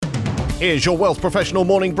Here's your Wealth Professional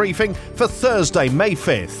morning briefing for Thursday, May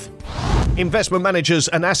 5th. Investment managers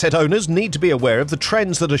and asset owners need to be aware of the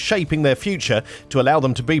trends that are shaping their future to allow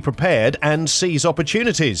them to be prepared and seize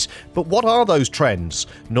opportunities. But what are those trends?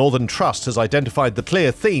 Northern Trust has identified the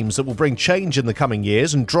clear themes that will bring change in the coming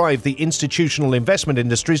years and drive the institutional investment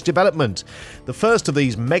industry's development. The first of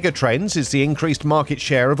these megatrends is the increased market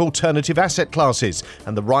share of alternative asset classes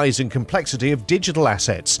and the rise in complexity of digital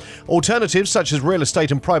assets. Alternatives such as real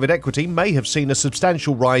estate and private equity may have seen a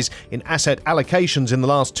substantial rise in asset allocations in the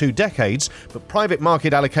last 2 decades, but private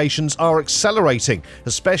market allocations are accelerating,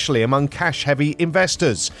 especially among cash-heavy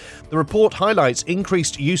investors. The report highlights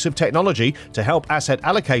increased use of technology to help asset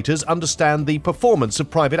allocators understand the performance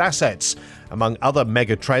of private assets. Among other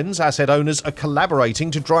mega trends, asset owners are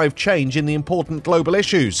collaborating to drive change in the important global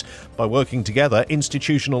issues. By working together,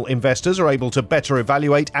 institutional investors are able to better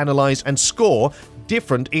evaluate, analyze, and score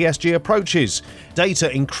different ESG approaches. Data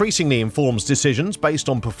increasingly informs decisions based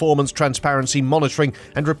on performance, transparency, monitoring,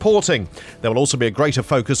 and reporting. There will also be a greater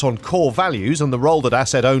focus on core values and the role that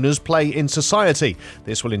asset owners play in society.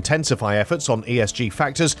 This will intensify efforts on ESG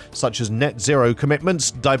factors such as net zero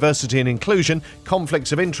commitments, diversity and inclusion,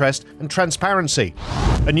 conflicts of interest, and transparency.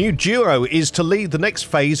 A new duo is to lead the next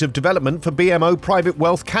phase of development for BMO Private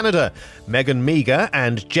Wealth Canada. Megan Meager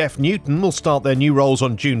and Jeff Newton will start their new roles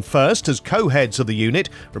on June 1st as co-heads of the unit,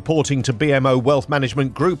 reporting to BMO Wealth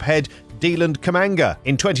Management Group Head Deland Kamanga.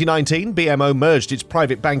 In 2019, BMO merged its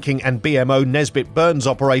private banking and BMO Nesbitt Burns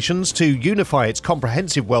operations to unify its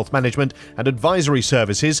comprehensive wealth management and advisory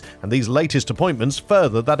services, and these latest appointments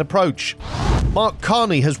further that approach. Mark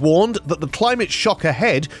Carney has warned that the climate shock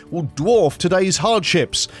ahead will dwarf today's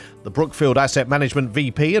hardships. The Brookfield Asset Management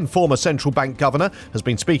VP and former central bank governor has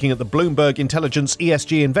been speaking at the Bloomberg Intelligence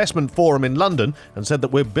ESG Investment Forum in London and said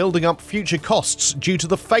that we're building up future costs due to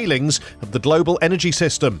the failings of the global energy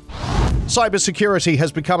system. Cybersecurity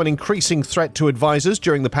has become an increasing threat to advisors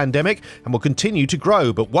during the pandemic and will continue to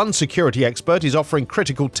grow, but one security expert is offering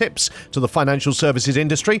critical tips to the financial services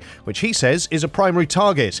industry, which he says is a primary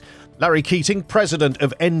target. Larry Keating, president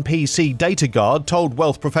of NPC DataGuard, told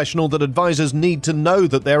Wealth Professional that advisors need to know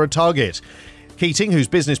that they're a target. Keating, whose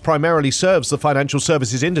business primarily serves the financial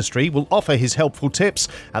services industry, will offer his helpful tips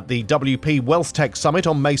at the WP Wealth Tech Summit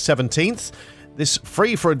on May 17th. This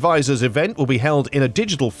Free for Advisors event will be held in a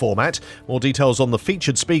digital format. More details on the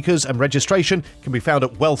featured speakers and registration can be found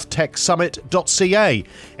at WealthTechSummit.ca.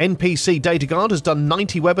 NPC DataGuard has done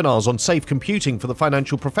 90 webinars on safe computing for the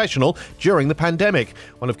financial professional during the pandemic.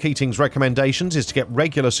 One of Keating's recommendations is to get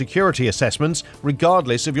regular security assessments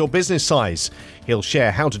regardless of your business size. He'll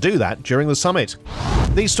share how to do that during the summit.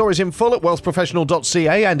 These stories in full at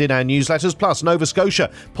WealthProfessional.ca and in our newsletters. Plus, Nova Scotia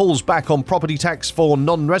pulls back on property tax for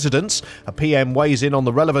non-residents. A PM weighs in on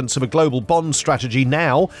the relevance of a global bond strategy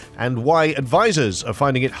now, and why advisors are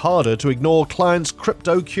finding it harder to ignore clients'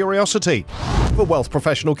 crypto curiosity. For Wealth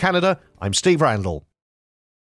Professional Canada, I'm Steve Randall.